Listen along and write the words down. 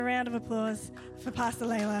A round of applause for Pastor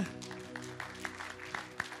Layla.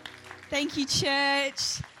 Thank you,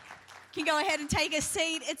 church. You can go ahead and take a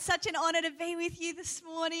seat. It's such an honour to be with you this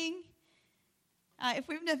morning. If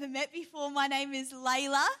we've never met before, my name is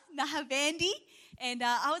Layla Nahavandi, and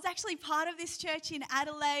I was actually part of this church in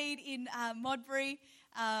Adelaide, in Modbury,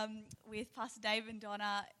 with Pastor Dave and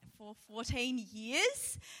Donna for 14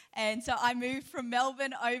 years. And so I moved from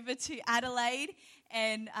Melbourne over to Adelaide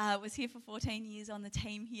and was here for 14 years on the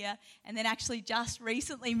team here, and then actually just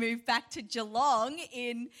recently moved back to Geelong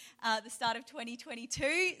in the start of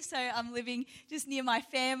 2022. So I'm living just near my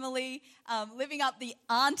family, living up the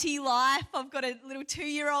auntie life. I've got a little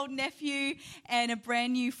 2-year-old nephew and a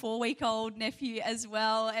brand new 4-week-old nephew as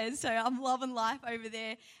well, and so I'm loving life over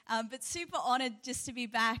there. But super honoured just to be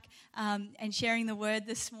back and sharing the word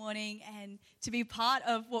this morning, and to be part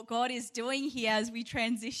of what God is doing here as we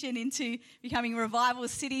transition into becoming Revival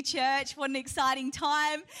City Church. What an exciting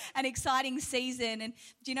time, an exciting season. And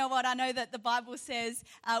do you know what? I know that the Bible says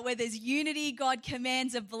where there's unity, God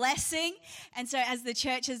commands a blessing. And so as the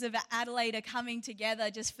churches of Adelaide are coming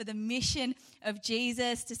together just for the mission of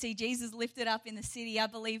Jesus, to see Jesus lifted up in the city, I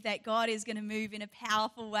believe that God is going to move in a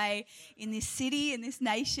powerful way in this city, in this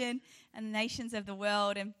nation, and the nations of the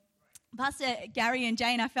world. And Pastor Gary and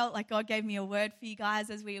Jane, I felt like God gave me a word for you guys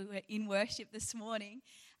as we were in worship this morning.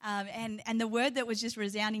 And the word that was just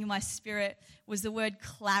resounding in my spirit was the word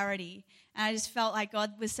clarity. And I just felt like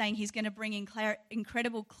God was saying he's going to bring in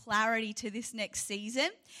incredible clarity to this next season.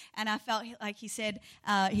 And I felt like he said,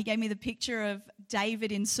 he gave me the picture of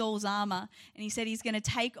David in Saul's armor. And he said he's going to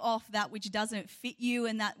take off that which doesn't fit you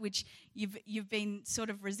and that which you've been sort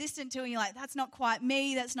of resistant to. And you're like, that's not quite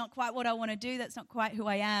me. That's not quite what I want to do. That's not quite who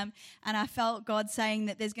I am. And I felt God saying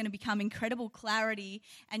that there's going to become incredible clarity,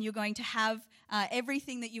 and you're going to have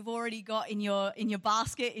everything that you've already got in your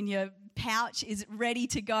basket, in your pouch, is ready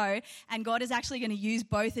to go. And God is actually going to use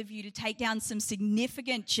both of you to take down some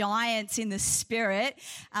significant giants in the spirit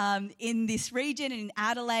in this region and in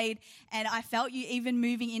Adelaide. And I felt you even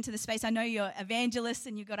moving into the space. I know you're evangelists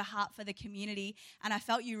and you've got a heart for the community. And I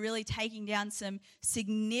felt you really taking down some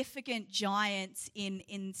significant giants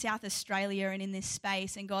in South Australia and in this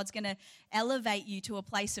space. And God's going to elevate you to a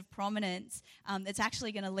place of prominence that's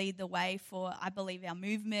actually going to lead the way for, I believe, our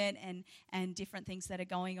movement and different things that are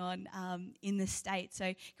going on in the state. So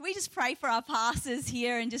can we just pray for our pastors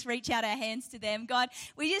here and just reach out our hands to them? God,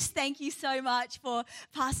 we just thank you so much for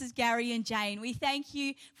Pastors Gary and Jane. We thank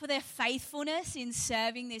you for their faithfulness in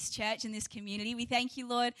serving this church and this community. We thank you,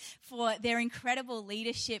 Lord, for their incredible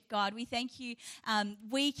leadership, God. We thank you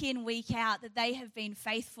week in, week out that they have been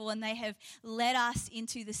faithful and they have led us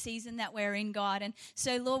into the season that we're in, God. And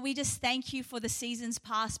so, Lord, we just thank you for the seasons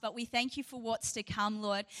past, but we thank you for what's to come,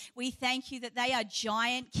 Lord. We thank you that they are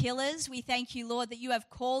giant killers. We thank you, Lord, that you have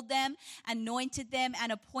called them, anointed them,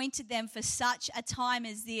 and appointed them for such a time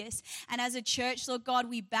as this. And as a church, Lord God,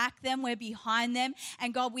 we back them, we're behind them.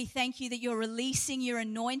 And God, we thank you that you're releasing your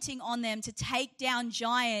anointing on them to take down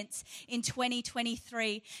giants in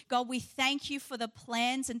 2023. God, we thank you for the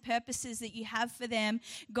plans and purposes that you have for them,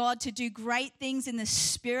 God, to do great things in the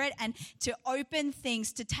spirit and to open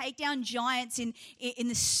things, to take down giants in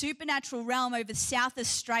the supernatural realm over South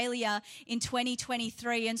Australia in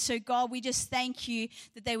 2023. And so, God, we just thank you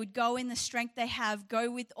that they would go in the strength they have,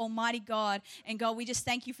 go with Almighty God. And God, we just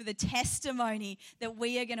thank you for the testimony that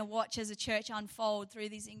we are going to watch as a church unfold through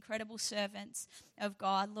these incredible servants of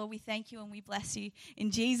God. Lord, we thank you and we bless you.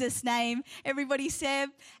 In Jesus' name, everybody said,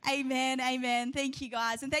 amen, amen. Thank you,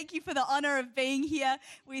 guys. And thank you for the honor of being here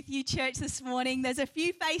with you, church, this morning. There's a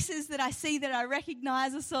few faces that I see that I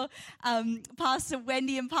recognize. I saw Pastor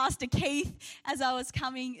Wendy and Pastor Keith as I was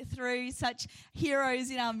coming through, such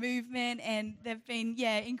heroes in our movement. And they've been,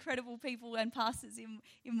 incredible people and pastors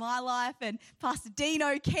in my life. And Pastor Dean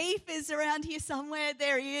O'Keefe is around here somewhere.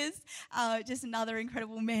 There he is. Just another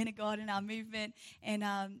incredible man of God in our movement. And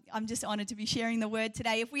I'm just honored to be sharing the word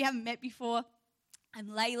today. If we haven't met before, I'm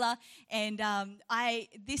Layla, and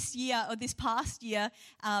this past year,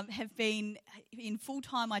 have been in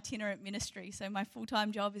full-time itinerant ministry. So my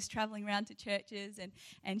full-time job is traveling around to churches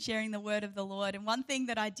and sharing the word of the Lord. And one thing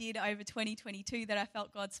that I did over 2022 that I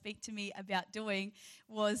felt God speak to me about doing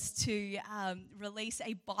was to release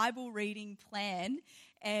a Bible reading plan.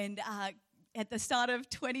 And at the start of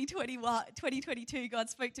 2022, God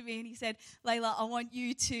spoke to me and he said, Layla, I want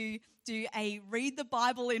you to do a read the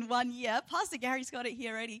Bible in 1 year. Pastor Gary's got it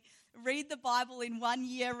here already. Read the Bible in 1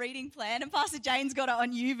 year reading plan. And Pastor Jane's got it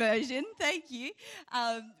on YouVersion. Thank you.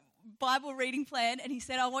 Bible reading plan, and he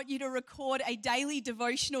said, I want you to record a daily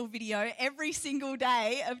devotional video every single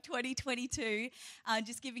day of 2022,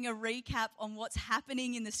 just giving a recap on what's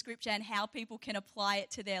happening in the scripture and how people can apply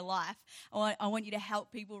it to their life. I want you to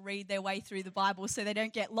help people read their way through the Bible so they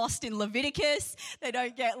don't get lost in Leviticus, they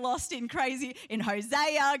don't get lost in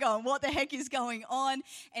Hosea, going, what the heck is going on?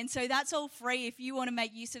 And so that's all free. If you want to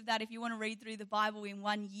make use of that, if you want to read through the Bible in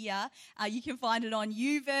 1 year, you can find it on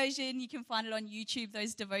YouVersion, you can find it on YouTube,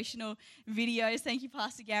 those devotional videos. Thank you,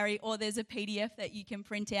 Pastor Gary. Or there's a PDF that you can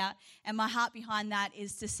print out. And my heart behind that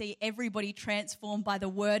is to see everybody transformed by the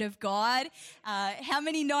Word of God. How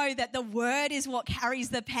many know that the Word is what carries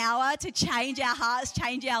the power to change our hearts,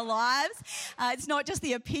 change our lives? It's not just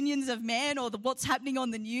the opinions of man or what's happening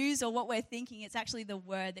on the news or what we're thinking. It's actually the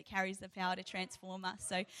Word that carries the power to transform us.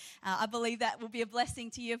 So I believe that will be a blessing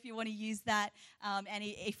to you if you want to use that. And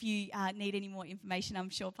if you need any more information, I'm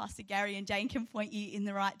sure Pastor Gary and Jane can point you in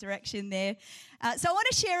the right direction there. So I want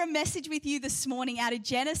to share a message with you this morning out of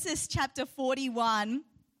Genesis chapter 41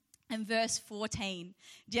 and verse 14.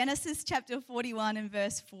 Genesis chapter 41 and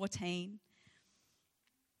verse 14.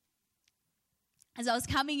 As I was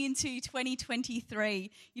coming into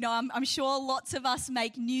 2023, I'm sure lots of us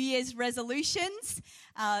make New Year's resolutions.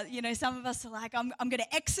 Some of us are like, I'm going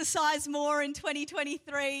to exercise more in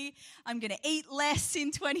 2023. I'm going to eat less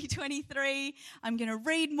in 2023. I'm going to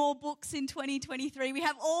read more books in 2023. We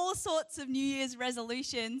have all sorts of New Year's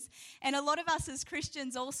resolutions. And a lot of us as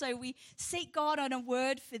Christians also, we seek God on a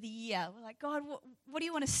word for the year. We're like, God, what do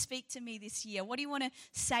you want to speak to me this year? What do you want to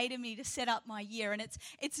say to me to set up my year? And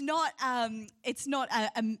it's not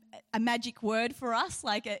a magic word for us,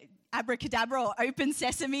 like abracadabra or open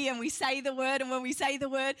sesame, and we say the word, and when we say the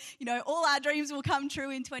word, all our dreams will come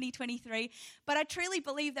true in 2023. But I truly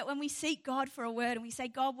believe that when we seek God for a word and we say,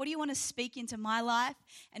 God, what do you want to speak into my life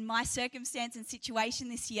and my circumstance and situation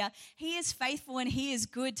this year? He is faithful and he is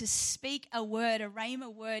good to speak a word, a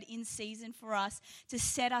rhema word in season for us to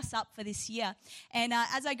set us up for this year. And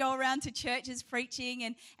as I go around to churches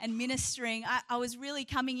preaching and ministering, I was really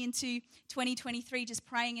coming into 2023 just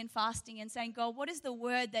praying and fasting and saying, God, what is the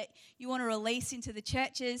word that you want to release into the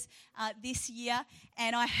churches this year?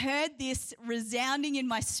 And I heard this resounding in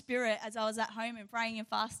my spirit as I was at home and praying and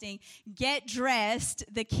fasting: get dressed,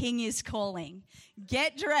 the King is calling.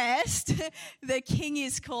 Get dressed, the King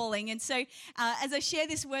is calling. And so as I share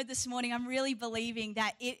this word this morning, I'm really believing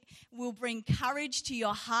that it will bring courage to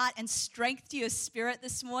your heart and strength to your spirit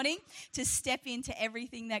this morning to step into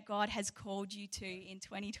everything that God has called you to in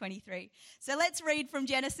 2023. So let's read from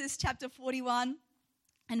Genesis chapter 41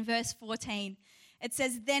 and verse 14. It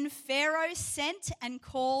says, Then Pharaoh sent and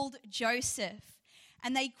called Joseph,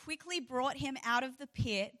 and they quickly brought him out of the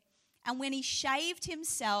pit. And when he shaved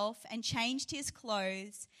himself and changed his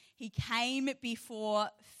clothes, he came before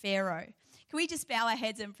Pharaoh. Can we just bow our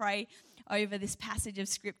heads and pray over this passage of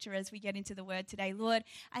scripture as we get into the word today? Lord,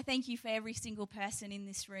 I thank you for every single person in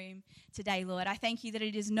this room today, Lord. I thank you that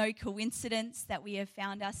it is no coincidence that we have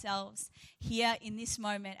found ourselves here in this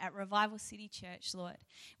moment at Revival City Church, Lord.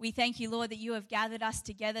 We thank you, Lord, that you have gathered us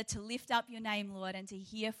together to lift up your name, Lord, and to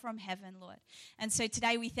hear from heaven, Lord. And so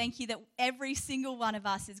today we thank you that every single one of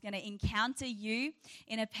us is going to encounter you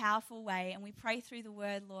in a powerful way. And we pray through the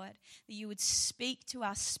word, Lord, that you would speak to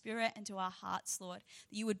our spirit and to our hearts, Lord,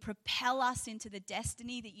 that you would propel us into the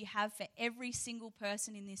destiny that you have for every single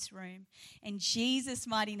person in this room. In Jesus'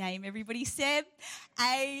 mighty name, everybody said,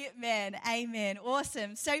 amen, amen.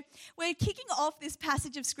 Awesome. So we're kicking off this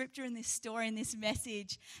passage of scripture in this story, in this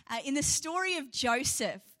message, in the story of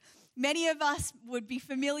Joseph. Many of us would be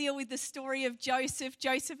familiar with the story of Joseph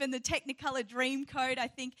and the Technicolor Dreamcoat. I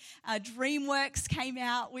think DreamWorks came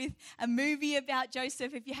out with a movie about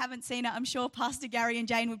Joseph. If you haven't seen it, I'm sure Pastor Gary and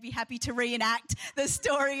Jane would be happy to reenact the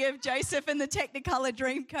story of Joseph and the Technicolor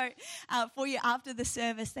Dreamcoat for you after the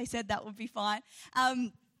service. They said that would be fine.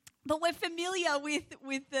 But we're familiar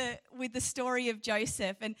with the story of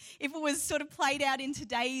Joseph. And if it was sort of played out in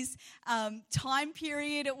today's time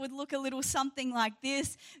period, it would look a little something like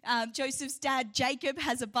this. Joseph's dad, Jacob,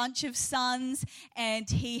 has a bunch of sons, and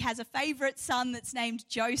he has a favorite son that's named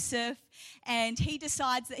Joseph. And he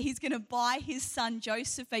decides that he's going to buy his son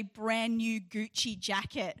Joseph a brand new Gucci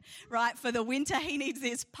jacket, right? For the winter, he needs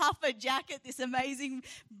this puffer jacket, this amazing,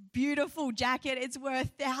 beautiful jacket. It's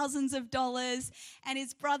worth thousands of dollars. And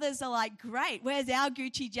his brothers are like, great, where's our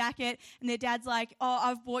Gucci jacket? And their dad's like, oh,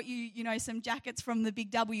 I've bought you, some jackets from the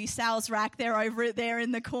Big W sales rack. They're over there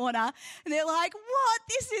in the corner. And they're like, what?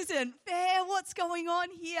 This isn't fair. What's going on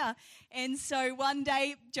here? And so one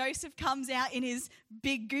day, Joseph comes out in his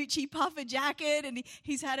big Gucci puffer off a jacket and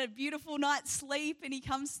he's had a beautiful night's sleep, and he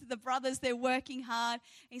comes to the brothers. They're working hard.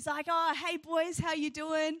 He's like, oh, hey, boys, how you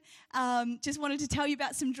doing? Just wanted to tell you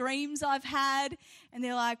about some dreams I've had. And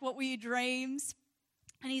they're like, what were your dreams?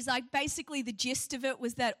 And he's like, basically the gist of it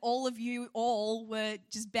was that all of you all were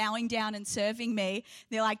just bowing down and serving me.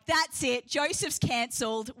 They're like, that's it. Joseph's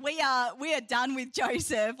cancelled. We are done with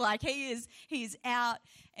Joseph. Like he is out.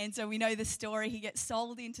 And so we know the story. He gets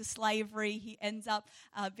sold into slavery. He ends up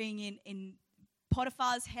being in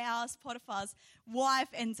Potiphar's house. Potiphar's wife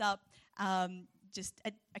ends up just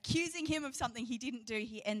accusing him of something he didn't do.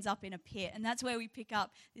 He ends up in a pit. And that's where we pick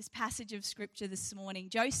up this passage of scripture this morning.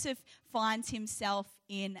 Joseph finds himself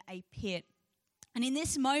in a pit. And in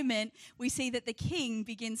this moment, we see that the king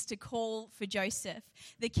begins to call for Joseph.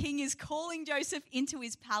 The king is calling Joseph into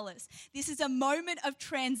his palace. This is a moment of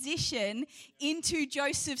transition into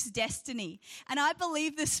Joseph's destiny. And I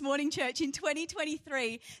believe this morning, church, in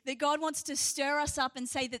 2023, that God wants to stir us up and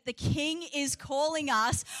say that the king is calling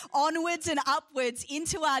us onwards and upwards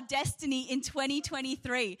into our destiny in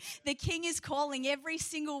 2023. The king is calling every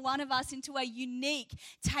single one of us into a unique,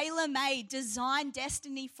 tailor-made, designed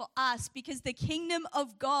destiny for us, because the kingdom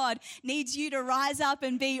of God needs you to rise up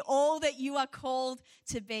and be all that you are called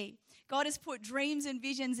to be. God has put dreams and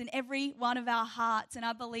visions in every one of our hearts, and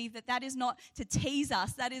I believe that is not to tease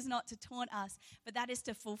us, that is not to taunt us, but that is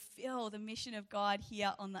to fulfill the mission of God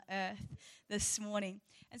here on the earth this morning.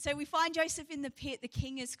 And so we find Joseph in the pit, the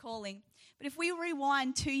king is calling. But if we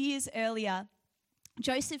rewind 2 years earlier,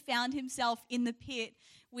 Joseph found himself in the pit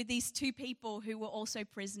with these two people who were also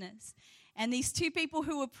prisoners. And these two people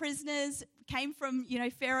who were prisoners came from,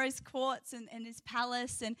 Pharaoh's courts and his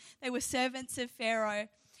palace, and they were servants of Pharaoh.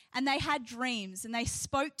 And they had dreams, and they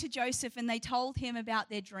spoke to Joseph, and they told him about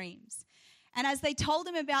their dreams. And as they told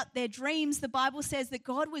him about their dreams, the Bible says that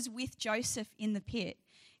God was with Joseph in the pit.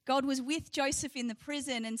 God was with Joseph in the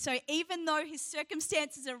prison. And so even though his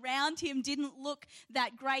circumstances around him didn't look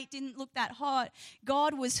that great, didn't look that hot,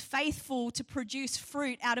 God was faithful to produce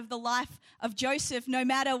fruit out of the life of Joseph, no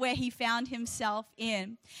matter where he found himself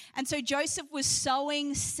in. And so Joseph was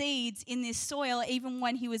sowing seeds in this soil even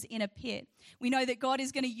when he was in a pit. We know that God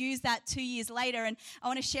is going to use that 2 years later. And I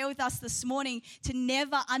want to share with us this morning to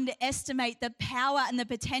never underestimate the power and the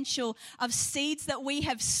potential of seeds that we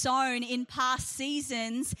have sown in past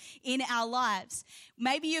seasons in our lives.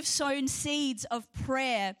 Maybe you've sown seeds of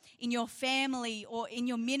prayer in your family or in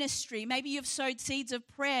your ministry. Maybe you've sowed seeds of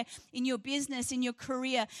prayer in your business, in your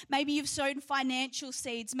career. Maybe you've sown financial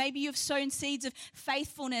seeds. Maybe you've sown seeds of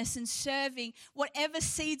faithfulness and serving. Whatever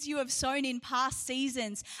seeds you have sown in past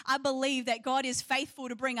seasons, I believe that God is faithful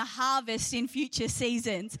to bring a harvest in future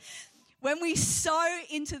seasons. When we sow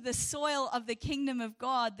into the soil of the kingdom of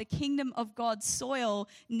God's soil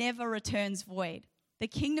never returns void. The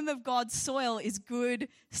kingdom of God's soil is good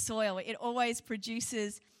soil. It always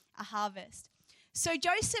produces a harvest. So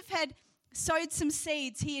Joseph had sowed some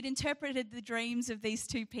seeds. He had interpreted the dreams of these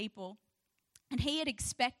two people, and he had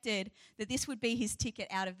expected that this would be his ticket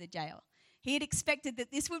out of the jail. He had expected that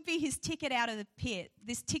this would be his ticket out of the pit,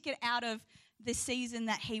 this ticket out of the season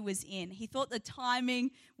that he was in. He thought the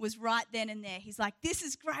timing was right then and there. He's like, this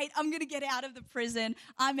is great. I'm going to get out of the prison.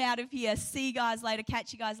 I'm out of here. See you guys later.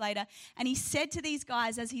 Catch you guys later. And he said to these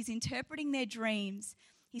guys as he's interpreting their dreams,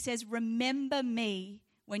 he says, remember me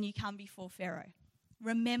when you come before Pharaoh.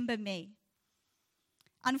 Remember me.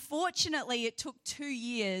 Unfortunately, it took 2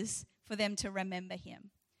 years for them to remember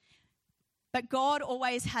him. But God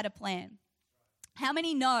always had a plan. How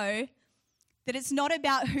many know that it's not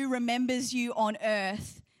about who remembers you on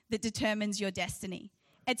earth that determines your destiny?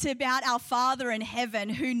 It's about our Father in heaven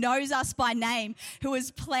who knows us by name, who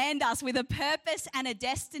has planned us with a purpose and a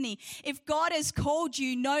destiny. If God has called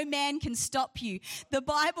you, no man can stop you. The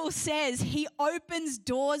Bible says he opens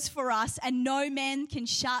doors for us and no man can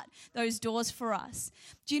shut those doors for us.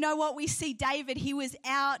 Do you know what? We see David, he was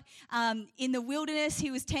out in the wilderness.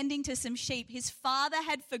 He was tending to some sheep. His father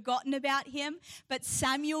had forgotten about him, but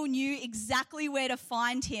Samuel knew exactly where to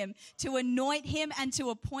find him, to anoint him and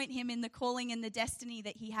to appoint him in the calling and the destiny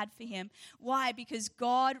that he had for him. Why? Because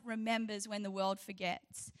God remembers when the world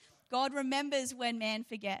forgets. God remembers when man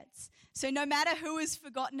forgets. So no matter who has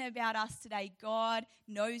forgotten about us today, God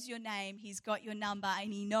knows your name. He's got your number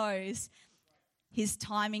and he knows his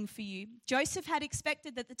timing for you. Joseph had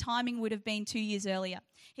expected that the timing would have been 2 years earlier.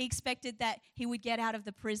 He expected that he would get out of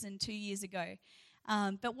the prison 2 years ago.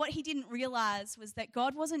 But what he didn't realize was that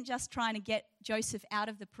God wasn't just trying to get Joseph out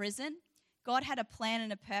of the prison. God had a plan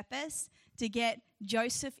and a purpose to get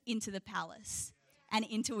Joseph into the palace and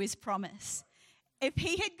into his promise. If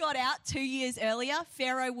he had got out 2 years earlier,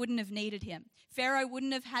 Pharaoh wouldn't have needed him. Pharaoh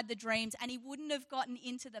wouldn't have had the dreams and he wouldn't have gotten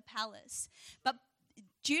into the palace. But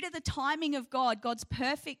due to the timing of God, God's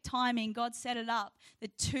perfect timing, God set it up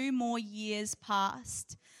that 2 more years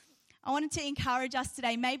passed. I wanted to encourage us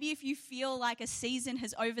today, maybe if you feel like a season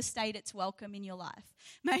has overstayed its welcome in your life,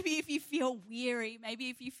 maybe if you feel weary, maybe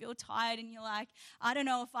if you feel tired and you're like, I don't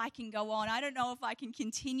know if I can go on, I don't know if I can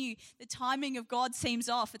continue, the timing of God seems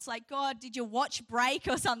off. It's like, God, did your watch break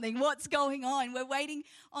or something? What's going on? We're waiting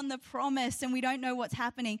on the promise and we don't know what's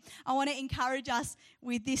happening. I want to encourage us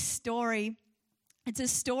with this story. It's a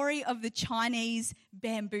story of the Chinese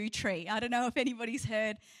bamboo tree. I don't know if anybody's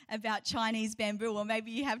heard about Chinese bamboo, or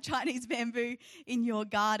maybe you have Chinese bamboo in your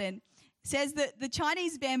garden. It says that the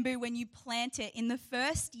Chinese bamboo, when you plant it, in the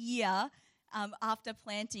first year after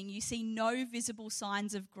planting, you see no visible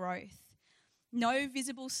signs of growth, no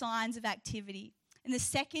visible signs of activity. In the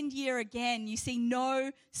second year again, you see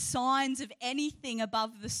no signs of anything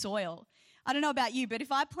above the soil. I don't know about you, but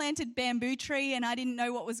if I planted bamboo tree and I didn't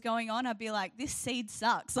know what was going on, I'd be like, this seed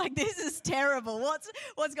sucks. Like, this is terrible.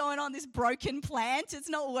 What's going on? This broken plant, it's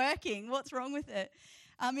not working. What's wrong with it?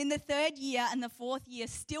 In the third year and the fourth year,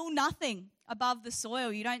 still nothing above the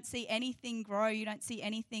soil. You don't see anything grow. You don't see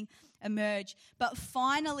anything emerge. But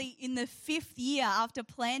finally, in the 5th year after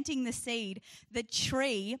planting the seed, the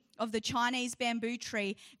tree of the Chinese bamboo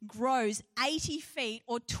tree grows 80 feet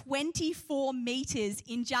or 24 meters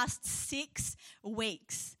in just 6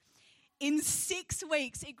 weeks. In 6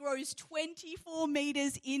 weeks, it grows 24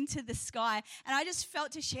 meters into the sky. And I just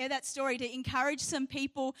felt to share that story to encourage some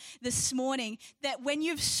people this morning that when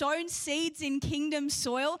you've sown seeds in kingdom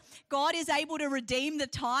soil, God is able to redeem the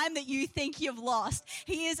time that you think you've lost.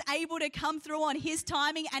 He is able to come through on His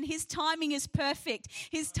timing, and His timing is perfect.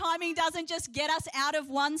 His timing doesn't just get us out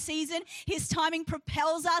of one season. His timing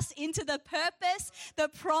propels us into the purpose, the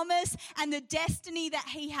promise, and the destiny that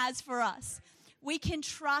He has for us. We can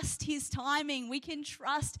trust His timing. We can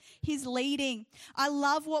trust His leading. I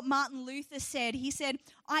love what Martin Luther said. He said,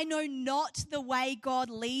 I know not the way God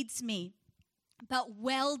leads me, but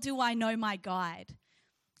well do I know my guide.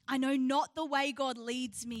 I know not the way God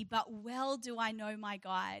leads me, but well do I know my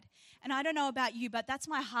guide. And I don't know about you, but that's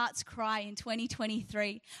my heart's cry in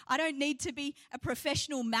 2023. I don't need to be a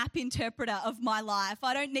professional map interpreter of my life.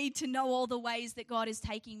 I don't need to know all the ways that God is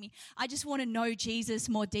taking me. I just want to know Jesus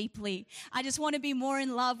more deeply. I just want to be more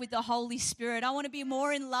in love with the Holy Spirit. I want to be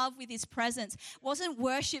more in love with His presence. Wasn't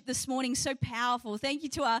worship this morning so powerful? Thank you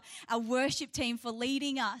to our worship team for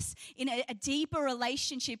leading us in a deeper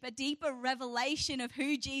relationship, a deeper revelation of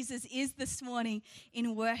who Jesus is this morning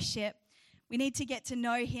in worship. We need to get to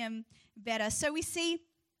know Him better. So we see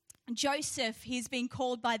Joseph, he's been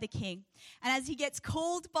called by the king. And as he gets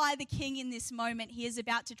called by the king in this moment, he is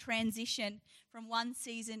about to transition from one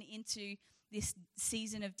season into this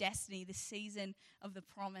season of destiny, this season of the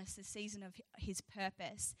promise, the season of his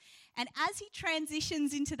purpose. And as he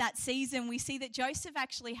transitions into that season, we see that Joseph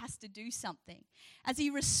actually has to do something. As he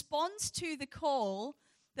responds to the call,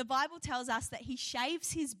 the Bible tells us that he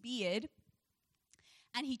shaves his beard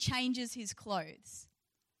and he changes his clothes.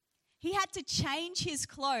 He had to change his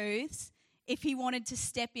clothes if he wanted to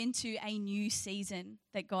step into a new season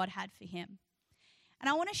that God had for him. And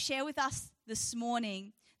I want to share with us this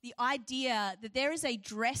morning the idea that there is a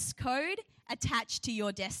dress code attached to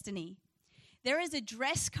your destiny. There is a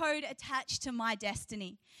dress code attached to my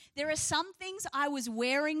destiny. There are some things I was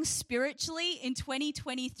wearing spiritually in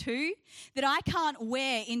 2022 that I can't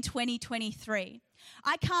wear in 2023.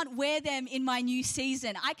 I can't wear them in my new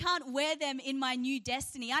season. I can't wear them in my new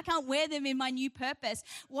destiny. I can't wear them in my new purpose.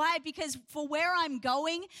 Why? Because for where I'm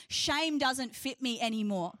going, shame doesn't fit me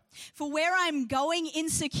anymore. For where I'm going,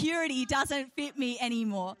 insecurity doesn't fit me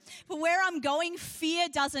anymore. For where I'm going, fear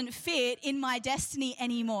doesn't fit in my destiny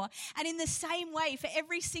anymore. And in the same way, for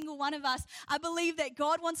every single one of us, I believe that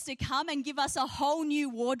God wants to come and give us a whole new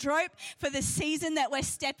wardrobe for the season that we're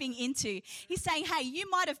stepping into. He's saying, hey, you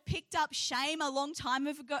might have picked up shame a long time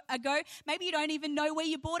ago. Maybe you don't even know where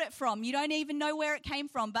you bought it from. You don't even know where it came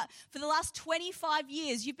from. But for the last 25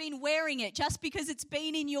 years, you've been wearing it just because it's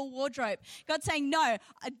been in your wardrobe. God's saying, no,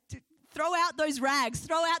 throw out those rags.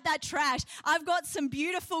 Throw out that trash. I've got some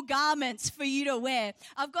beautiful garments for you to wear.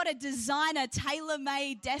 I've got a designer,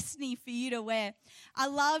 tailor-made destiny for you to wear. I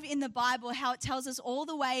love in the Bible how it tells us all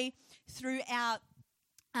the way throughout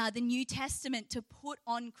the New Testament to put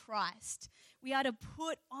on Christ. We are to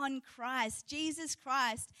put on Christ. Jesus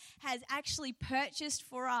Christ has actually purchased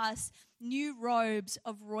for us new robes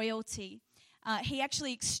of royalty. He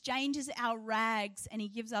actually exchanges our rags and He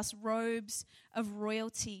gives us robes of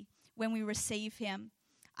royalty when we receive Him.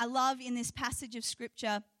 I love in this passage of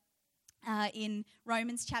Scripture in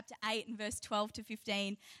Romans chapter 8 and verse 12 to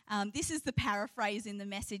 15. This is the paraphrase in the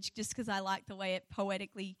Message just because I like the way it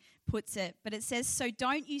poetically puts it. But it says, "So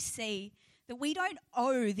don't you see that we don't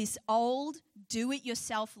owe this old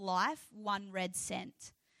do-it-yourself life 1 red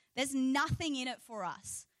cent? There's nothing in it for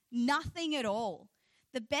us, nothing at all.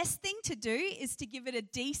 The best thing to do is to give it a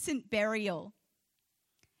decent burial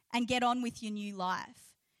and get on with your new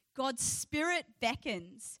life. God's Spirit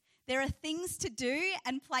beckons. There are things to do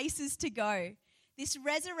and places to go. This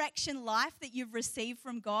resurrection life that you've received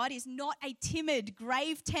from God is not a timid,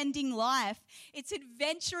 grave-tending life. It's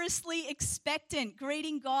adventurously expectant,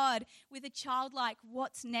 greeting God with a childlike,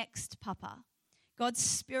 'What's next, Papa?' God's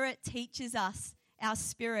Spirit teaches us our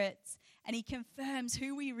spirits, and He confirms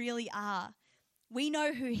who we really are. We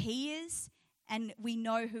know who He is, and we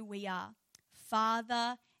know who we are.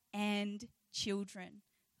 Father and children.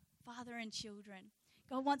 Father and children.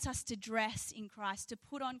 God wants us to dress in Christ, to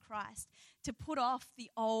put on Christ, to put off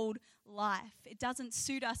the old life. It doesn't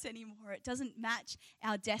suit us anymore. It doesn't match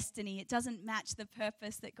our destiny. It doesn't match the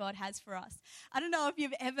purpose that God has for us. I don't know if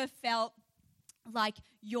you've ever felt like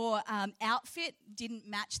your outfit didn't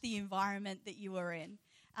match the environment that you were in.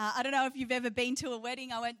 I don't know if you've ever been to a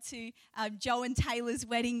wedding. I went to Joe and Taylor's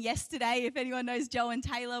wedding yesterday. If anyone knows Joe and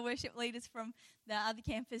Taylor, worship leaders from the other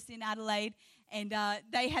campus in Adelaide, and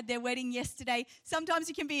they had their wedding yesterday. Sometimes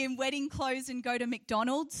you can be in wedding clothes and go to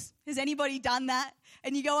McDonald's. Has anybody done that?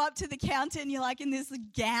 And you go up to the counter and you're like in this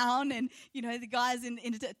gown and, you know, the guy's in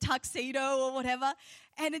a tuxedo or whatever,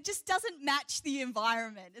 and it just doesn't match the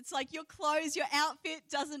environment. It's like your clothes, your outfit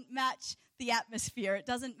doesn't match the atmosphere. It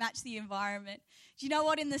doesn't match the environment. Do you know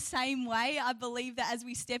what? In the same way, I believe that as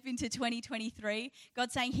we step into 2023,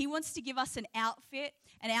 God's saying He wants to give us an outfit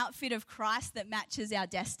of Christ that matches our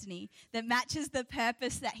destiny, that matches the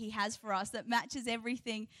purpose that He has for us, that matches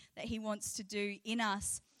everything that He wants to do in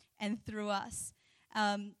us and through us.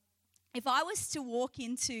 If I was to walk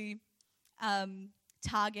into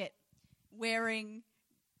Target wearing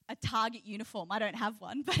a Target uniform, I don't have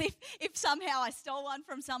one, but if somehow I stole one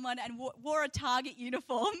from someone and wore a Target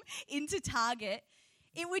uniform into Target,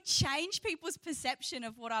 it would change people's perception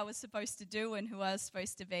of what I was supposed to do and who I was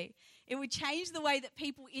supposed to be. It would change the way that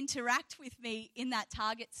people interact with me in that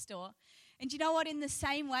Target store. And you know what? In the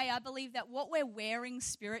same way, I believe that what we're wearing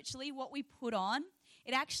spiritually, what we put on,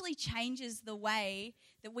 it actually changes the way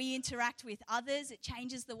that we interact with others. It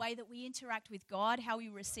changes the way that we interact with God, how we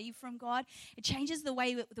receive from God. It changes the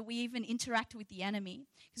way that we even interact with the enemy,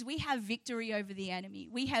 because we have victory over the enemy.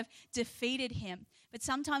 We have defeated him. But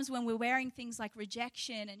sometimes when we're wearing things like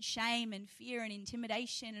rejection and shame and fear and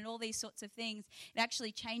intimidation and all these sorts of things, it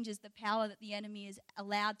actually changes the power that the enemy is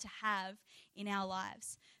allowed to have in our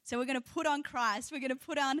lives. So we're going to put on Christ. We're going to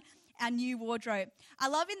put on our new wardrobe. I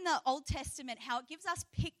love in the Old Testament how it gives us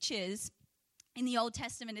pictures in the Old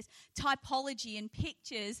Testament, is typology and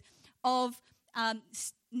pictures of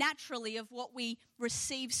naturally of what we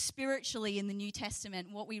receive spiritually in the New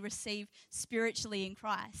Testament, what we receive spiritually in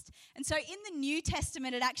Christ. And so in the New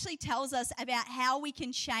Testament, it actually tells us about how we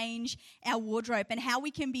can change our wardrobe and how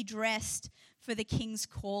we can be dressed for the King's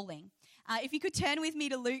calling. If you could turn with me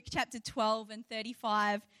to Luke chapter 12 and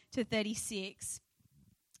 35 to 36.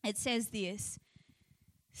 It says this: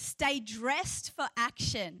 "Stay dressed for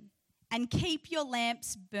action and keep your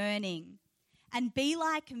lamps burning, and be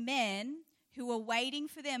like men who are waiting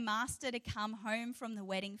for their master to come home from the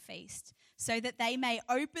wedding feast, so that they may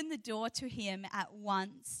open the door to him at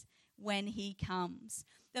once when he comes."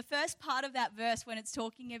 The first part of that verse, when it's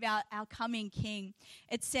talking about our coming King,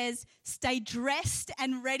 it says, stay dressed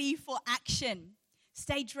and ready for action.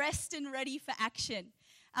 Stay dressed and ready for action.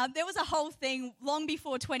 There was a whole thing long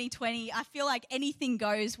before 2020. I feel like anything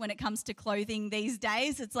goes when it comes to clothing these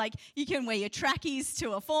days. It's like you can wear your trackies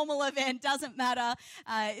to a formal event, doesn't matter.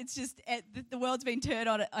 It's just the world's been turned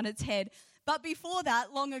on its head. But before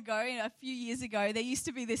that, long ago, a few years ago, there used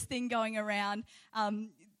to be this thing going around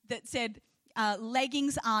that said,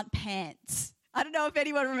 leggings aren't pants. I don't know if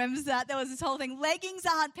anyone remembers that. There was this whole thing. Leggings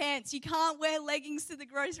aren't pants. You can't wear leggings to the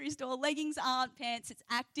grocery store. Leggings aren't pants. It's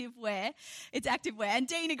active wear. It's active wear. And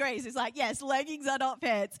Dean agrees. It's like, yes, leggings are not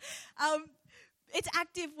pants. It's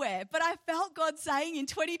active wear. But I felt God saying in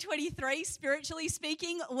 2023, spiritually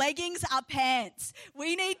speaking, leggings are pants.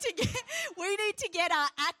 We need to get our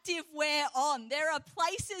active wear on. There are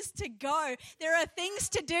places to go. There are things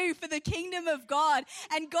to do for the kingdom of God.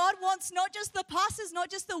 And God wants not just the pastors,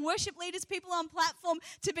 not just the worship leaders, people on platform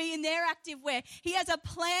to be in their active wear. He has a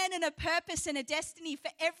plan and a purpose and a destiny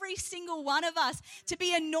for every single one of us to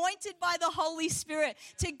be anointed by the Holy Spirit,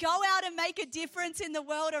 to go out and make a difference in the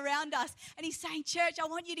world around us. And He's saying, saying, church, I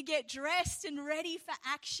want you to get dressed and ready for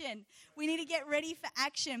action. We need to get ready for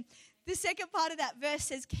action. The second part of that verse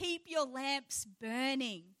says, keep your lamps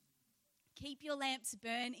burning. Keep your lamps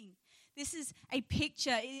burning. This is a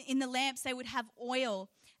picture. In the lamps, they would have oil,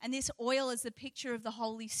 and this oil is the picture of the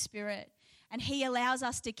Holy Spirit. And He allows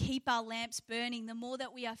us to keep our lamps burning. The more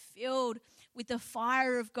that we are filled with the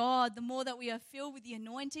fire of God, the more that we are filled with the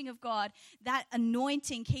anointing of God, that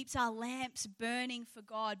anointing keeps our lamps burning for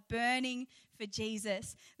God, burning for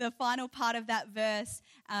Jesus. The final part of that verse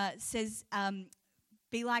says,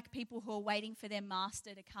 be like people who are waiting for their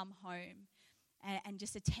master to come home and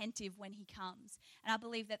just attentive when He comes. And I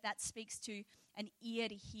believe that that speaks to an ear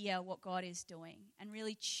to hear what God is doing and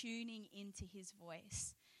really tuning into His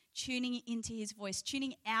voice. Tuning into His voice,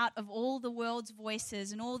 tuning out of all the world's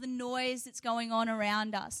voices and all the noise that's going on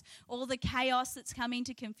around us, all the chaos that's coming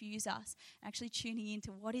to confuse us, actually tuning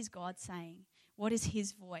into what is God saying, what is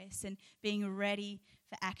His voice, and being ready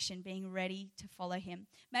for action, being ready to follow Him.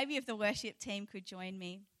 Maybe if the worship team could join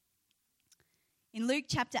me. In Luke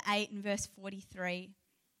chapter 8 and verse 43,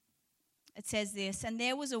 it says this, and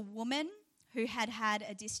there was a woman who had had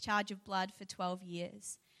a discharge of blood for 12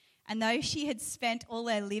 years. And though she had spent all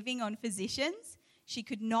her living on physicians, she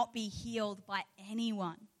could not be healed by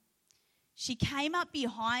anyone. She came up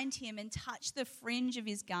behind Him and touched the fringe of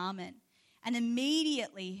His garment, and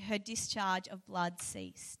immediately her discharge of blood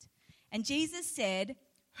ceased. And Jesus said,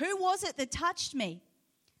 who was it that touched me?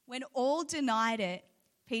 When all denied it,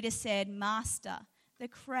 Peter said, Master, the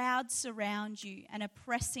crowd surround you and are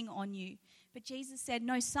pressing on you. But Jesus said,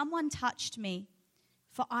 no, someone touched me,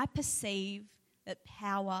 for I perceive that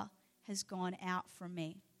power has gone out from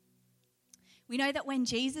me. We know that when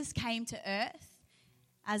Jesus came to earth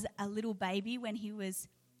as a little baby, when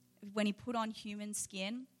he put on human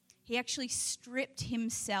skin, He actually stripped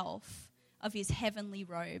Himself of His heavenly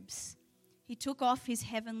robes. He took off His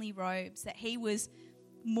heavenly robes that He was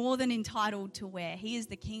more than entitled to wear. He is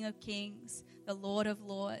the King of Kings, the Lord of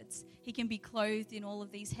Lords. He can be clothed in all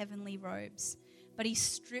of these heavenly robes. But He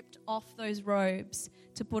stripped off those robes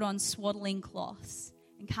to put on swaddling cloths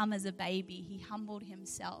and come as a baby. He humbled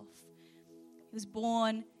Himself. He was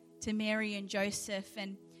born to Mary and Joseph,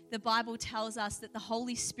 and the Bible tells us that the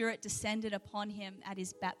Holy Spirit descended upon Him at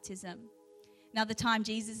His baptism. Another time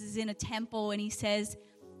Jesus is in a temple and He says,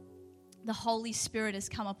 the Holy Spirit has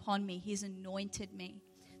come upon me. He's anointed me.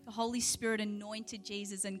 The Holy Spirit anointed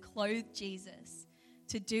Jesus and clothed Jesus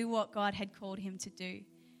to do what God had called Him to do.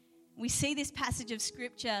 We see this passage of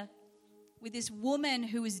Scripture with this woman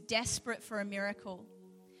who was desperate for a miracle.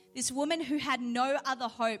 This woman who had no other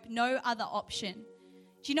hope, no other option.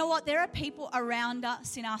 Do you know what? There are people around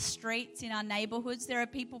us in our streets, in our neighborhoods. There are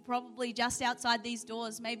people probably just outside these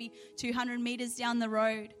doors, maybe 200 meters down the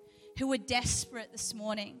road, who are desperate this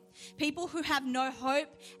morning. People who have no hope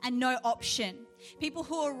and no option. People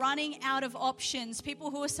who are running out of options. People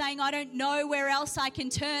who are saying, I don't know where else I can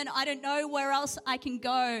turn. I don't know where else I can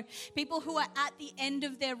go. People who are at the end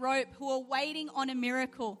of their rope, who are waiting on a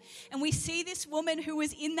miracle. And we see this woman who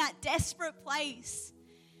was in that desperate place.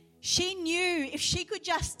 She knew if she could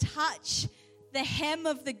just touch the hem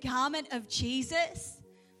of the garment of Jesus,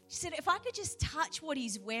 she said, if I could just touch what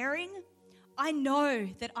He's wearing, I know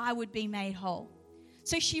that I would be made whole.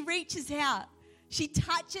 So she reaches out, she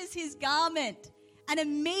touches His garment, and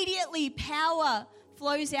immediately power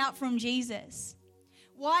flows out from Jesus.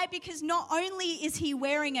 Why? Because not only is He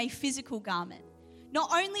wearing a physical garment,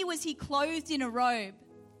 not only was He clothed in a robe,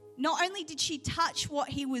 not only did she touch what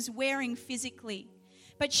He was wearing physically,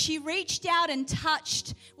 but she reached out and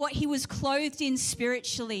touched what He was clothed in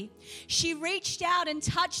spiritually. She reached out and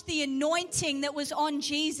touched the anointing that was on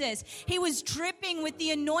Jesus. He was dripping with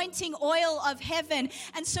the anointing oil of heaven.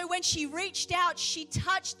 And so when she reached out, she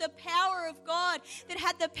touched the power of God that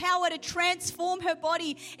had the power to transform her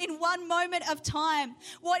body in one moment of time.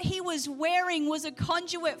 What He was wearing was a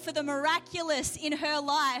conduit for the miraculous in her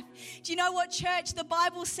life. Do you know what, church? The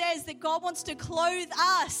Bible says that God wants to clothe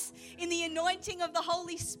us in the anointing of the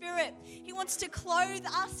Holy Spirit. He wants to clothe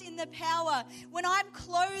us in the power. When I'm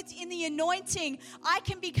clothed in the anointing, I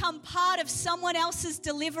can become part of someone else's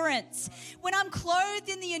deliverance. When I'm clothed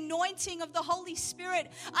in the anointing of the Holy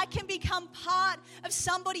Spirit, I can become part of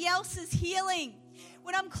somebody else's healing.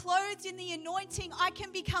 When I'm clothed in the anointing, I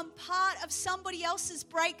can become part of somebody else's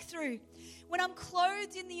breakthrough. When I'm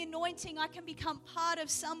clothed in the anointing, I can become part of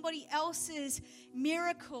somebody else's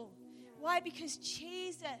miracle. Why? Because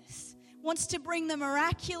Jesus wants to bring the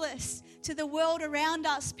miraculous to the world around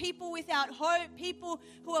us. People without hope, people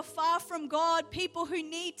who are far from God, people who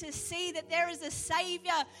need to see that there is a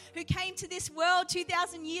Savior who came to this world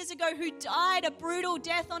 2,000 years ago, who died a brutal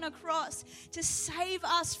death on a cross to save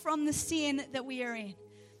us from the sin that we are in,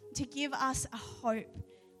 to give us a hope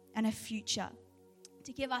and a future,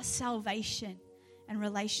 to give us salvation and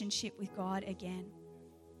relationship with God again.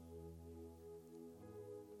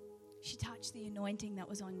 She touched the anointing that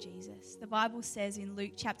was on Jesus. The Bible says in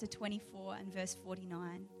Luke chapter 24 and verse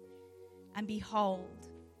 49, "And behold,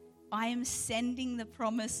 I am sending the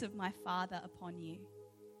promise of my Father upon you,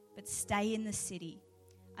 but stay in the city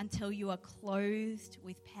until you are clothed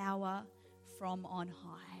with power from on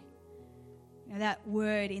high." Now that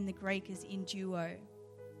word in the Greek is enduo.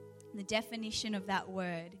 And the definition of that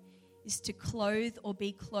word is to clothe or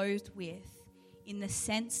be clothed with, in the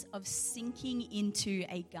sense of sinking into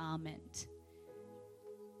a garment.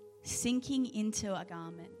 Sinking into a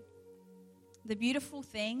garment. The beautiful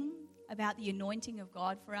thing about the anointing of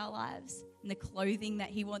God for our lives and the clothing that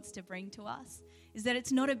He wants to bring to us is that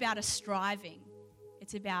it's not about a striving,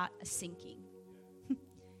 it's about a sinking.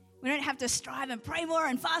 We don't have to strive and pray more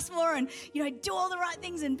and fast more and, do all the right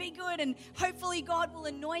things and be good, and hopefully God will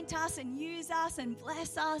anoint us and use us and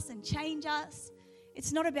bless us and change us.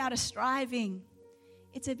 It's not about a striving.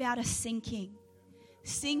 It's about a sinking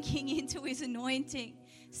into His anointing,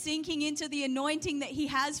 sinking into the anointing that He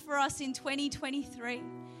has for us in 2023.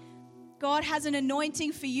 God has an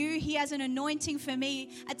anointing for you. He has an anointing for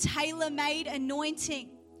me, a tailor-made anointing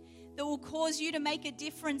that will cause you to make a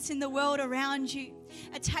difference in the world around you.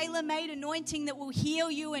 A tailor-made anointing that will heal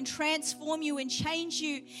you and transform you and change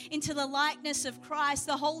you into the likeness of Christ.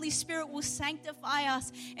 The Holy Spirit will sanctify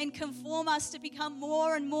us and conform us to become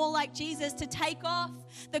more and more like Jesus, to take off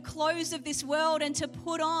the clothes of this world and to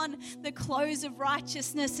put on the clothes of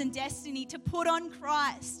righteousness and destiny, to put on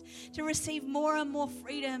Christ, to receive more and more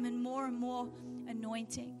freedom and more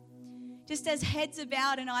anointing. Just as heads are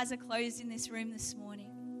bowed and eyes are closed in this room this morning,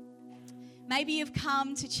 maybe you've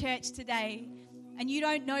come to church today and you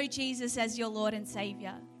don't know Jesus as your Lord and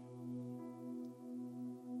Savior.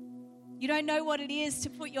 You don't know what it is to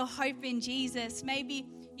put your hope in Jesus. Maybe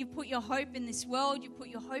you put your hope in this world. You put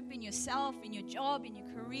your hope in yourself, in your job, in your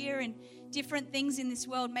career, and different things in this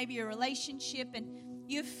world, maybe a relationship, and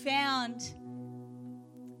you've found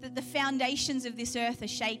that the foundations of this earth are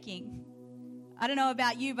shaking. I don't know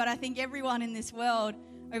about you, but I think everyone in this world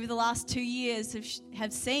over the last 2 years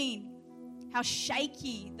have seen how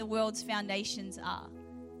shaky the world's foundations are.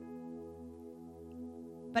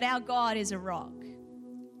 But our God is a rock.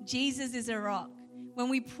 Jesus is a rock. When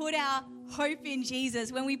we put our hope in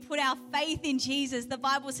Jesus, when we put our faith in Jesus, the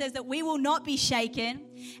Bible says that we will not be shaken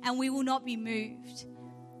and we will not be moved.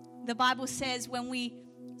 The Bible says when we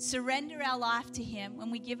surrender our life to Him,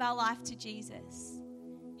 when we give our life to Jesus,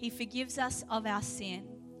 He forgives us of our sin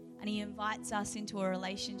and He invites us into a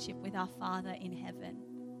relationship with our Father in heaven.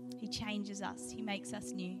 He changes us. He makes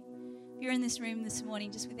us new. If you're in this room this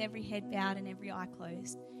morning, just with every head bowed and every eye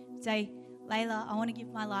closed, say, "Layla, I want to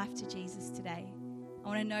give my life to Jesus today. I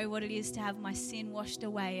want to know what it is to have my sin washed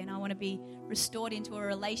away, and I want to be restored into a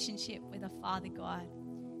relationship with a Father God."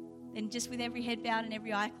 Then just with every head bowed and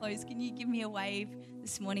every eye closed, can you give me a wave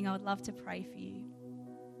this morning? I would love to pray for you.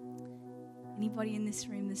 Anybody in this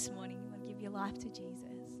room this morning, you want to give your life to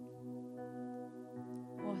Jesus?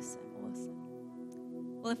 Awesome.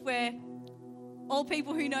 Well, if we're all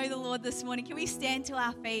people who know the Lord this morning, can we stand to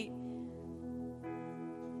our feet?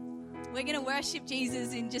 We're going to worship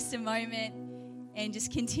Jesus in just a moment and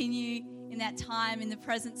just continue in that time in the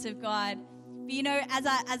presence of God. But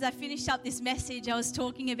as I finished up this message, I was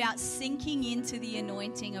talking about sinking into the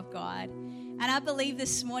anointing of God. And I believe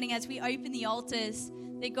this morning as we open the altars,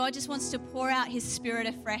 that God just wants to pour out His Spirit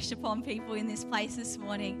afresh upon people in this place this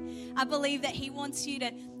morning. I believe that He wants you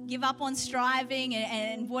to give up on striving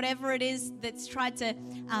and whatever it is that's tried to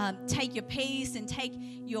take your peace and take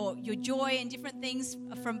your joy and different things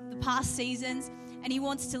from the past seasons. And He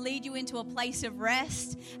wants to lead you into a place of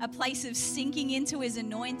rest, a place of sinking into His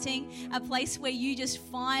anointing, a place where you just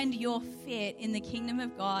find your fit in the kingdom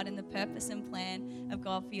of God and the purpose and plan of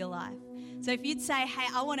God for your life. So if you'd say, "Hey,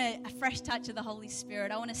 I want a fresh touch of the Holy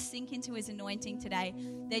Spirit. I want to sink into His anointing today,"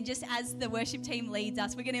 then just as the worship team leads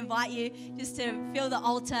us, we're going to invite you just to fill the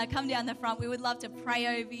altar, come down the front. We would love to pray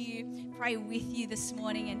over you, pray with you this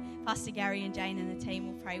morning, and Pastor Gary and Jane and the team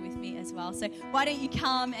will pray with me as well. So why don't you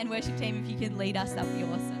come, and worship team, if you could lead us, that would be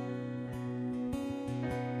awesome.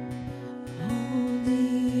 All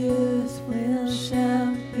the earth will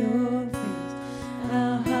shout your praise.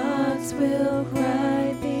 Our hearts will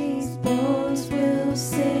cry. These bones will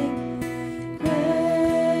sing.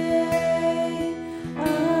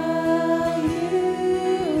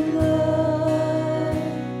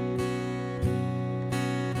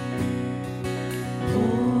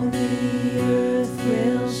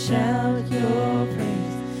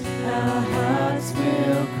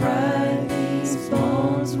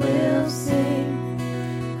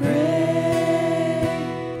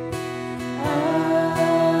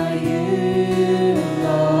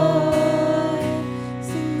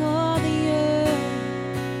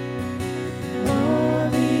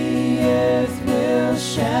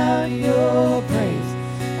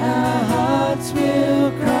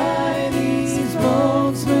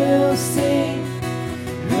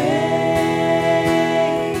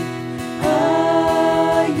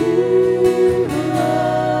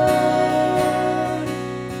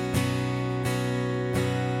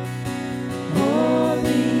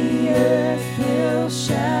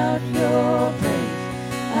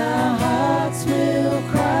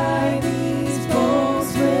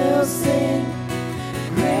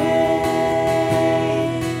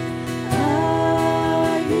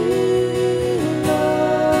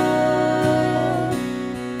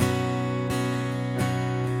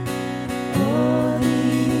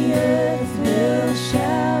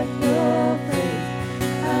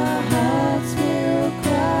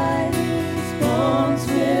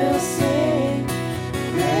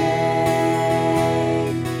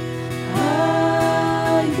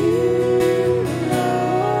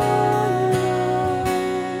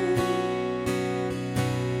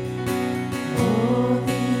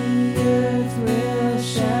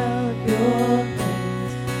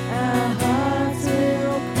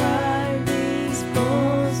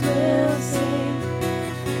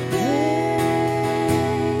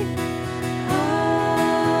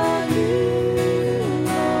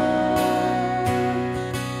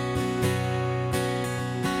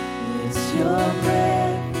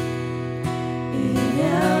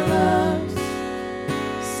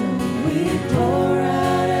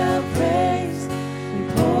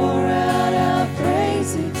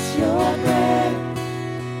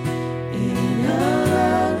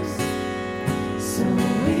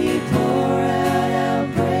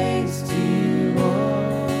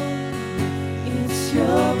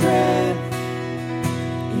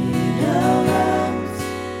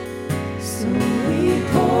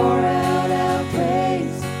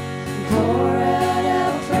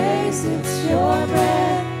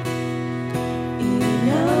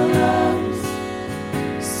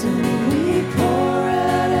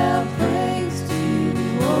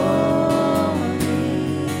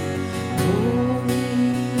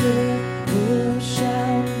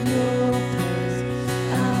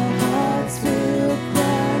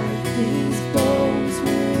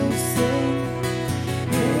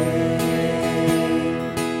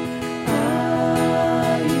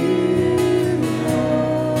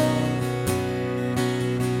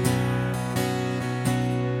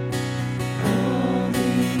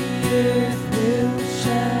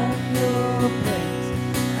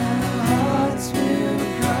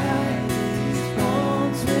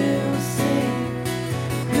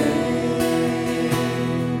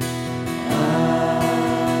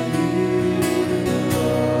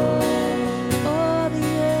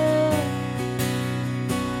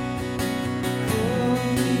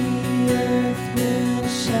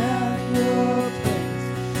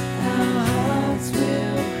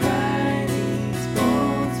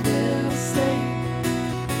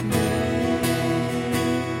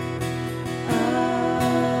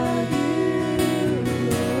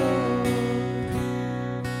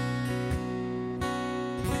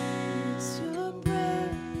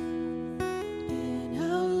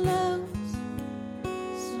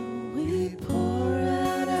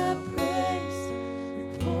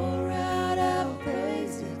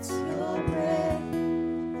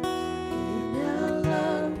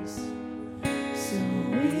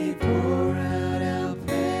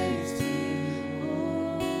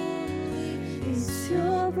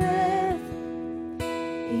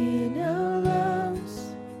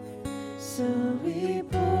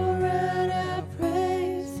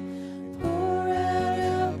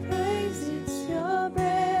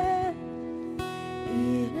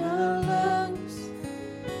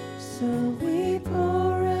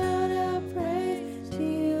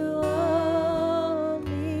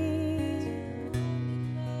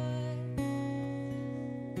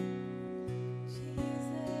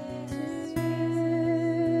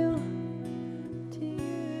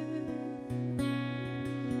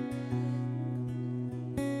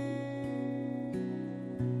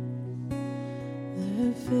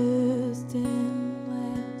 first and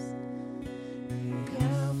last, the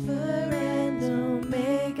Alpha and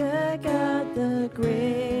Omega, God the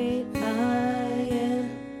great I am,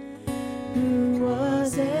 who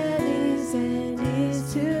was and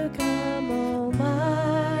is to come,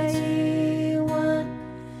 Almighty One,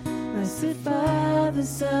 blessed Father,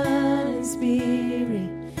 Son, and Spirit,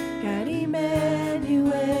 God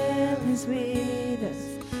Emmanuel is with us,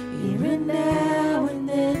 here and now and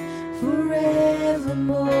then,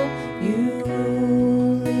 forevermore. You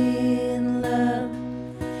rule in love,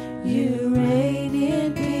 you reign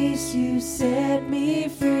in peace, you set me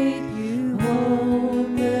free. You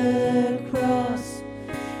own the cross,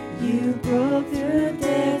 you broke through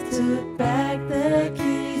death, took back the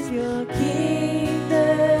keys. Your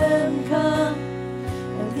kingdom come,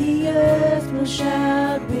 and the earth will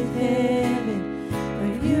shout with heaven, for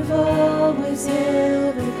you've always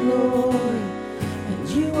held the glory, and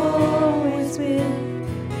you always will.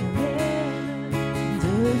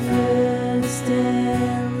 The first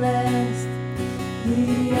and last,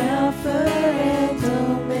 the Alpha and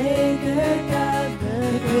Omega, God the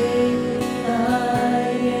great I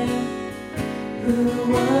am, who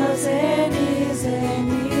was and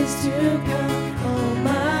is to come,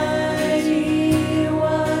 Almighty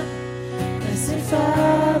One, blessed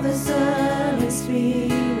Father, Son, and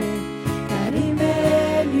Spirit, God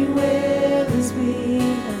Emmanuel is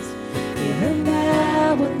with us, even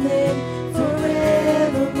now and then,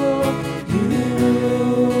 forevermore. You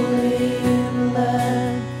rule in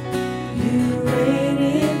love, you reign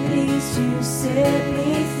in peace, you set me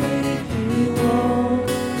free. You own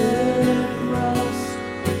the cross,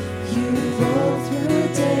 you broke through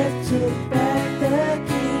death, took back the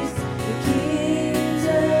keys. The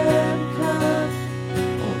kingdom come,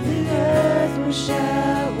 on the earth will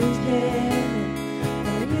shout with heaven,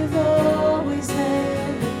 for you've always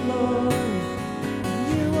had the glory, and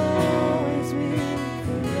you always will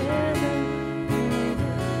forever.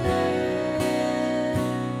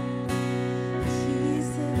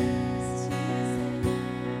 Jesus, I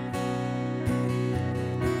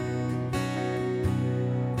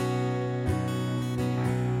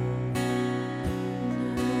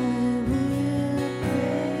will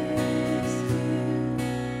praise you.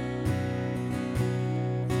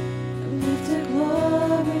 Live to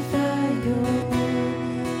glorify your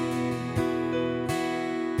name.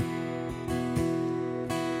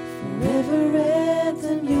 Forever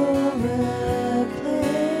anthem your acclaim.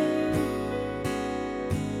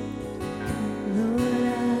 Lord,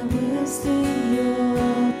 I will sing your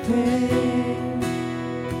praise.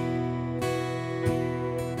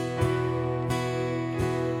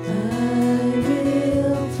 I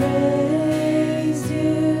will praise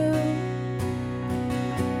you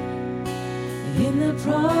in the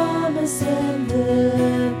promise and the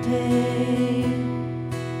pain.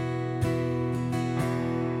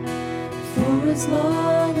 For as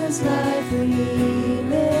long as life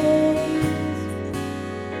remains,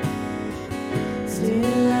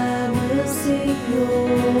 still I will sing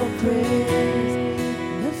your praise.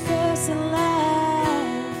 The first and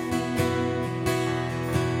last,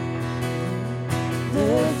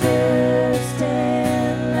 the first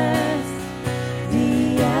and last, the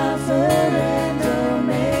Alpha and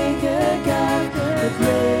Omega, God the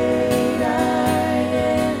great I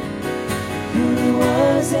am, who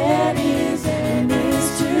was and is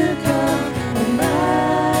to come,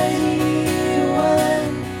 Almighty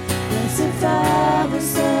One, blessed Father,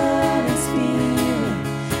 Son, and Spirit,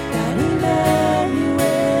 God Emmanuel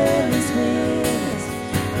is with us,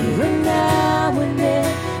 even now and then,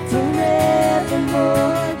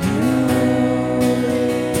 forevermore. You rule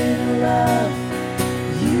in love,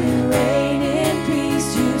 you reign in peace,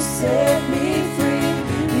 you set me free.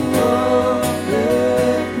 You own the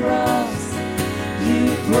cross, you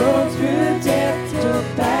broke through death, took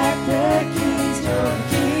back the keys. Your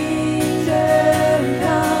kingdom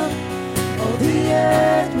come, all the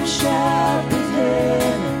earth will shout with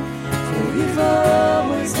heaven, for you've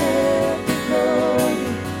always held the glory,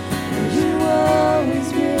 and you always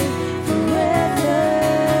will forever.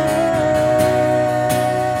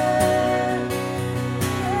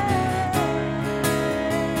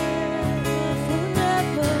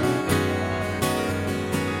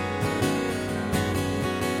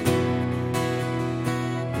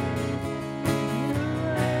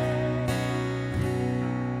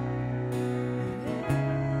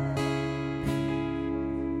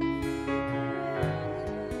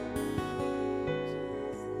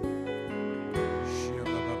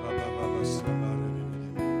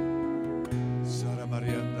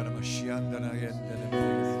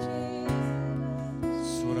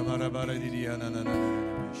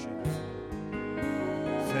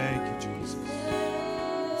 Thank you, Jesus. Jesus.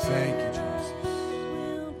 Thank you, Jesus.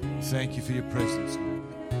 Thank you for your presence, Lord.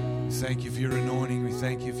 Thank you for your anointing. We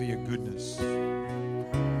thank you for your goodness.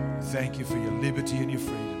 Thank you for your liberty and your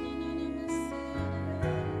freedom.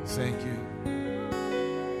 Thank you.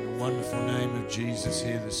 In the wonderful name of Jesus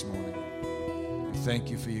here this morning. We thank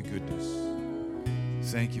you for your goodness.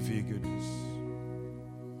 Thank you for your goodness.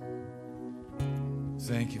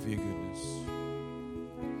 Thank you for your goodness.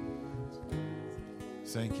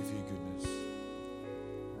 Thank you for your goodness.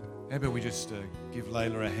 How about we just give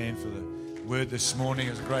Layla a hand for the word this morning?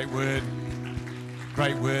 It was a great word.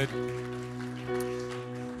 Great word.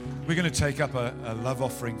 We're going to take up a love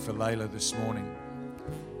offering for Layla this morning.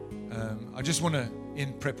 I just want to,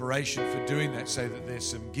 in preparation for doing that, say that there's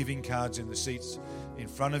some giving cards in the seats in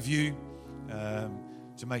front of you.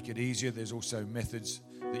 To make it easier, there's also methods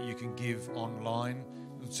that you can give online.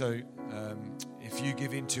 So if you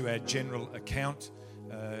give into our general account,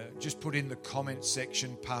 just put in the comment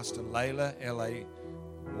section, Pastor Layla, Layla,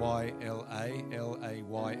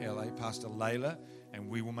 Pastor Layla, and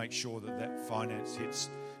we will make sure that that finance hits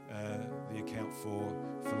the account for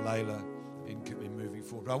Layla in moving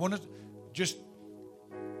forward. But I want to just,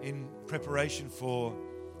 in preparation for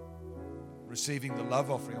receiving the love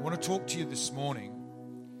offering, I want to talk to you this morning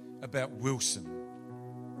about Wilson.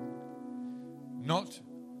 Not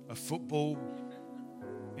a football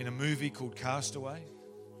in a movie called Castaway,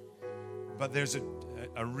 but there's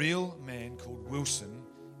a real man called Wilson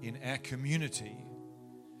in our community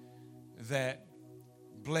that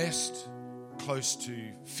blessed close to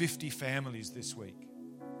 50 families this week.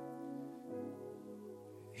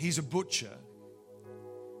 He's a butcher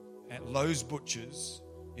at Lowe's Butchers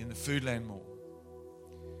in the Foodland Mall.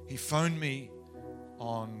 He phoned me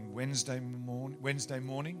on Wednesday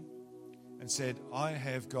morning and said, I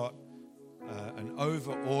have got an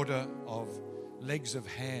over order of legs of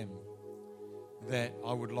ham that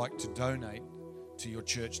I would like to donate to your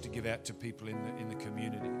church to give out to people in the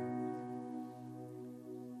community.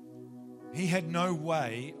 He had no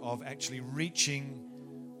way of actually reaching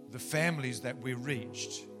the families that we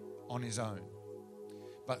reached on his own.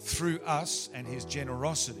 But through us and his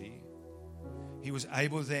generosity, he was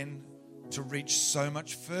able then to reach so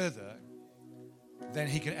much further than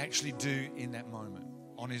he could actually do in that moment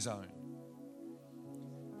on his own.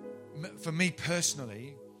 For me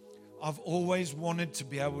personally, I've always wanted to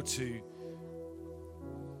be able to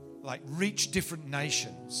reach different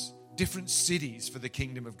nations, different cities for the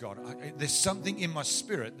kingdom of God. There's something in my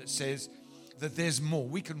spirit that says that there's more.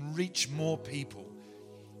 We can reach more people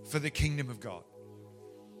for the kingdom of God.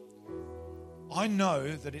 I know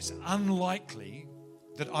that it's unlikely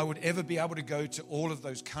that I would ever be able to go to all of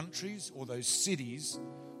those countries or those cities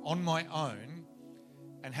on my own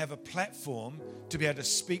and have a platform to be able to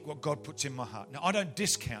speak what God puts in my heart. Now, I don't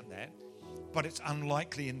discount that, but it's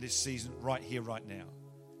unlikely in this season, right here, right now.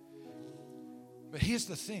 But here's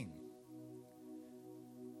the thing,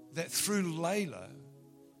 that through Layla,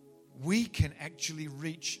 we can actually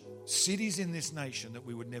reach cities in this nation that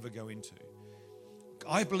we would never go into.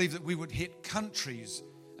 I believe that we would hit countries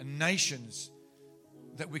and nations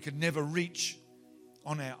that we could never reach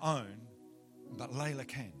on our own, but Layla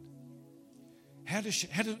can. How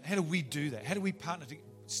do we do that? How do we partner together?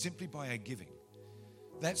 Simply by our giving.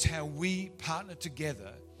 That's how we partner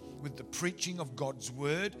together with the preaching of God's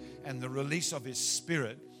word and the release of his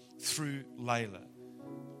spirit through Layla.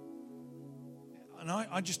 And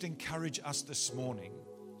I just encourage us this morning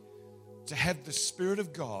to have the Spirit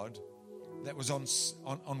of God that was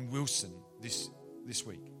on Wilson this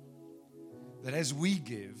week. That as we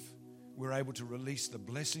give, we're able to release the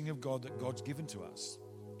blessing of God that God's given to us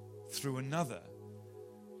through another,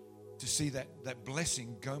 to see that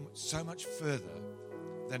blessing go so much further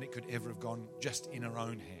than it could ever have gone just in our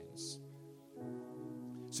own hands.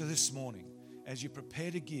 So this morning, as you prepare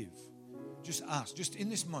to give, just ask, just in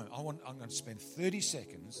this moment, I'm going to spend 30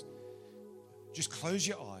 seconds, just close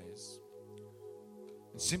your eyes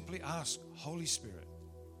and simply ask, Holy Spirit,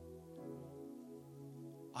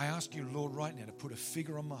 I ask you, Lord, right now to put a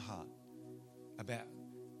figure on my heart about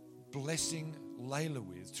blessing Layla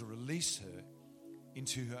with, to release her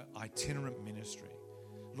into her itinerant ministry.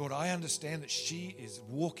 Lord, I understand that she is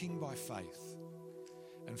walking by faith,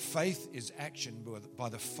 and faith is action by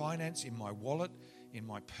the finance in my wallet, in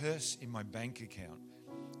my purse, in my bank account.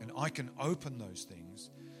 And I can open those things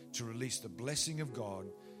to release the blessing of God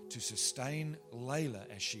to sustain Layla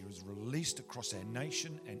as she is released across our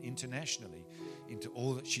nation and internationally into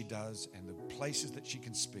all that she does and the places that she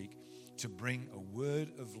can speak, to bring a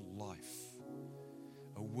word of life,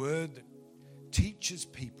 a word that teaches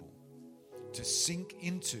people to sink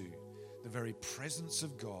into the very presence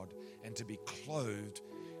of God and to be clothed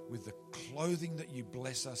with the clothing that you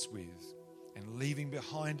bless us with, and leaving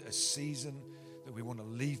behind a season that we want to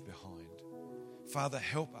leave behind. Father,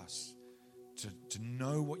 help us to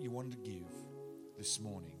know what you want to give this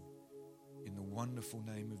morning in the wonderful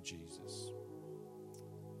name of Jesus.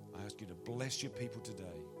 I ask you to bless your people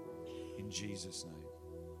today in Jesus' name.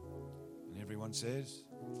 And everyone says,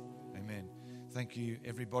 amen. Thank you,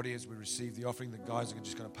 everybody, as we receive the offering. The guys are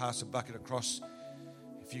just going to pass a bucket across.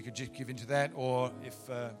 If you could just give into that, or if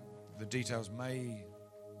the details may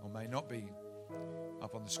or may not be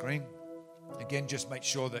up on the screen. Again, just make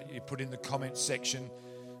sure that you put in the comment section,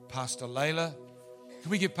 Pastor Layla.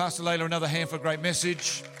 Can we give Pastor Layla another hand for a great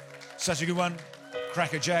message? Such a good one.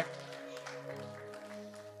 Cracker Jack.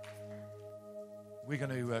 We're going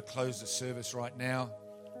to close the service right now.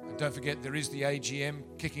 And don't forget, there is the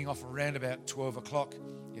AGM kicking off around about 12 o'clock.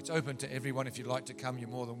 It's open to everyone. If you'd like to come, you're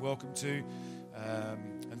more than welcome to.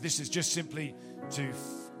 And this is just simply to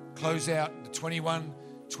close out the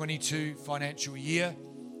 21-22 financial year.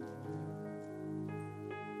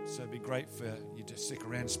 So it'd be great for you to stick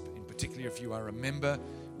around, in particular if you are a member.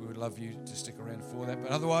 We would love you to stick around for that.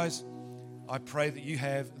 But otherwise, I pray that you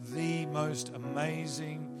have the most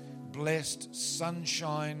amazing, blessed,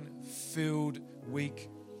 sunshine-filled week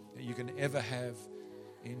that you can ever have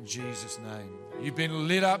in Jesus' name. You've been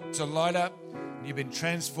lit up to light up, and you've been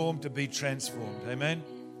transformed to be transformed. Amen?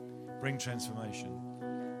 Bring transformation.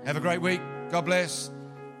 Have a great week. God bless.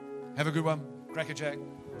 Have a good one. Cracker Jack.